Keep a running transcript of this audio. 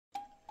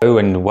Hello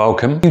and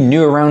welcome. Are you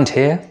new around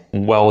here?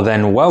 Well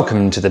then,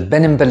 welcome to the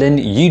Ben in Berlin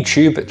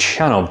YouTube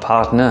channel,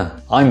 partner.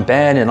 I'm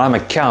Ben and I'm a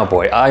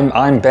cowboy.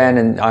 I'm Ben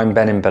and I'm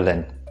Ben in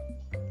Berlin.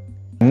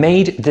 I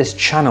made this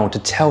channel to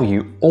tell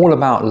you all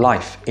about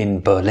life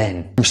in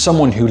Berlin. I'm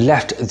someone who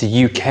left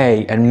the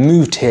UK and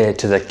moved here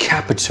to the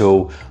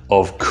capital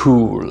of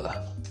cool.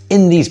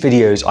 In these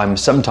videos, I'm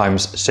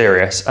sometimes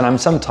serious and I'm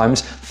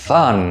sometimes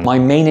fun. My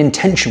main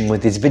intention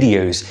with these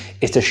videos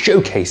is to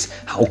showcase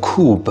how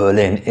cool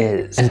Berlin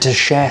is and to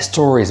share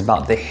stories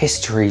about the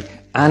history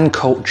and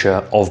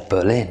culture of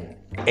Berlin.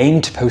 I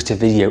aim to post a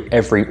video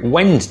every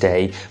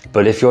Wednesday,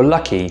 but if you're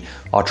lucky,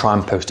 I'll try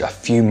and post a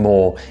few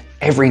more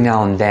every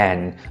now and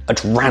then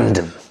at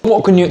random.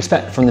 What can you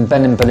expect from the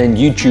Ben in Berlin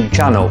YouTube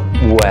channel?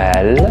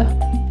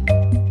 Well,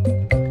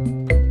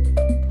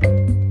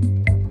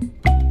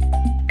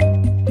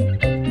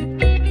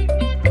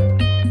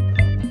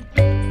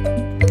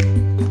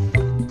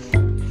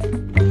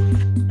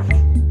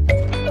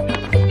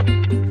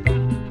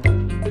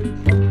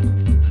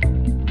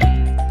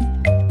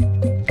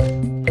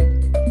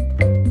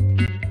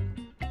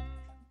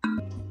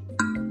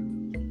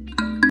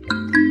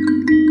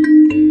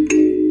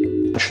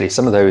 actually,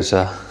 some of those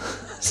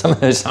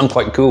sound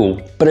quite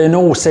cool. But in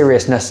all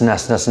seriousness,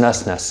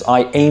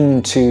 I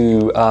aim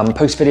to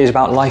post videos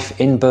about life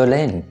in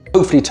Berlin,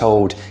 hopefully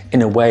told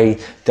in a way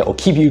that will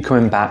keep you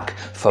coming back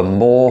for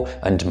more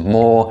and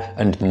more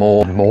and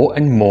more and more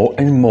and more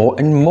and more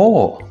and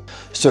more.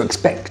 So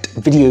expect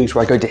videos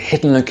where I go to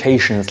hidden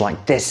locations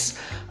like this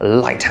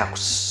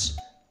lighthouse.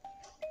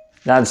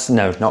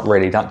 No, not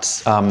really.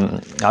 That's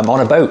I'm on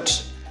a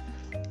boat.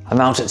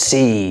 I'm out at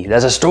sea.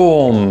 There's a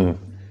storm.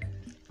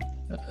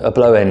 A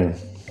blow-in.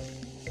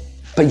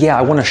 But yeah,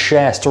 I want to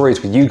share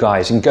stories with you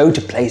guys and go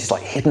to places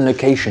like hidden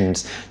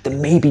locations that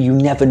maybe you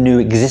never knew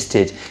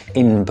existed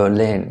in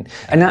Berlin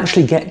and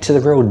actually get to the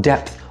real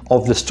depth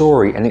of the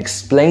story and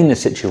explain the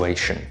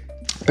situation.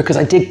 Because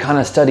I did kind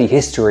of study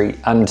history,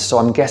 and so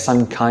I guess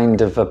I'm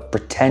kind of a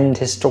pretend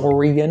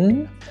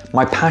historian.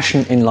 My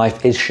passion in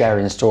life is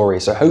sharing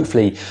stories, so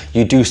hopefully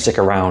you do stick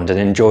around and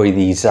enjoy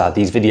these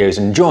videos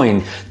and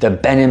join the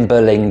Ben in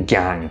Berlin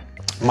gang.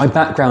 My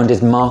background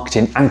is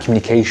marketing and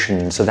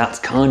communication, so that's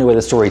kind of where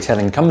the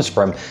storytelling comes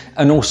from.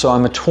 And also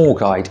I'm a tour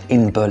guide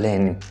in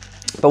Berlin.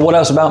 But what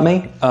else about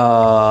me?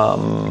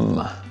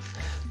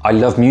 I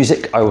love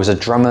music. I was a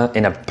drummer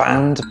in a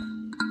band.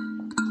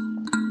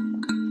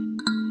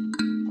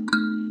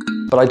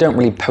 But I don't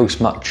really post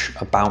much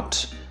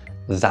about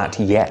that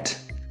yet.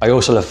 I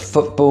also love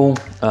football,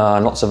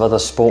 lots of other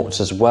sports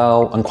as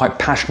well. I'm quite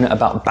passionate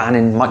about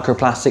banning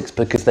microplastics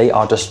because they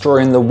are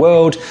destroying the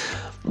world.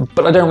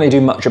 But I don't really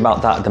do much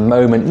about that at the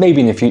moment.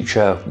 Maybe in the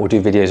future we'll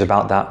do videos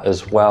about that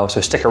as well,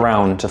 so stick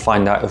around to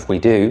find out if we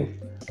do.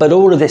 But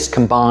all of this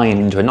combined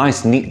into a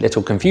nice, neat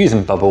little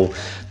confusing bubble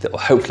that will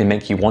hopefully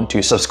make you want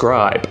to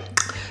subscribe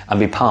and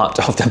be part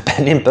of the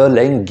Ben in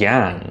Berlin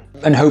gang.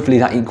 And hopefully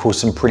that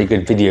equals some pretty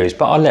good videos,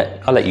 but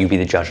I'll let you be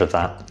the judge of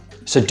that.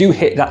 So do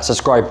hit that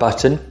subscribe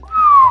button.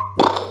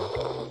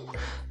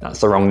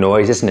 That's the wrong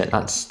noise, isn't it?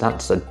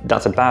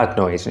 That's a bad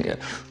noise.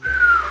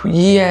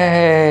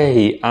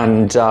 Yay!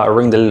 And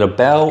ring the little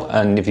bell,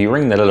 and if you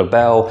ring the little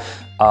bell,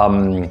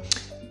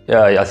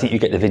 I think you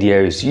get the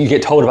videos. You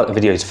get told about the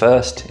videos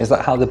first. Is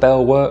that how the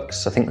bell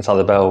works? I think that's how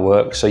the bell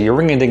works. So you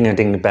ring a ding a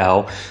ding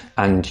bell,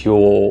 and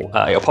it'll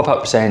pop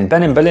up saying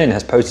Ben in Berlin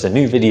has posted a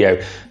new video,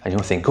 and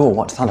you'll think, oh,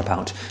 what's that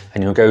about?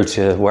 And you'll go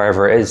to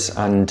wherever it is,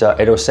 and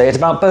it'll say it's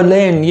about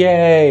Berlin.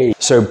 Yay!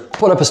 So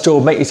pull up a stool,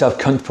 make yourself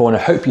comfortable, and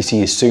I hope you see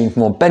you soon for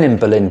more Ben in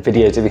Berlin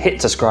videos. If you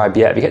hit subscribe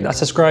yet, if you hit that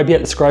subscribe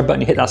yet, the subscribe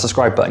button, you hit that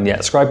subscribe button yet,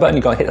 subscribe button,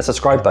 you gotta hit that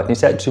subscribe button. You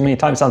said it too many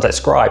times, sounds like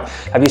scribe.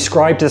 Have you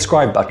subscribed to the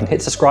subscribe button?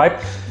 Hit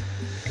subscribe.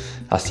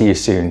 I'll see you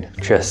soon.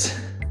 Cheers.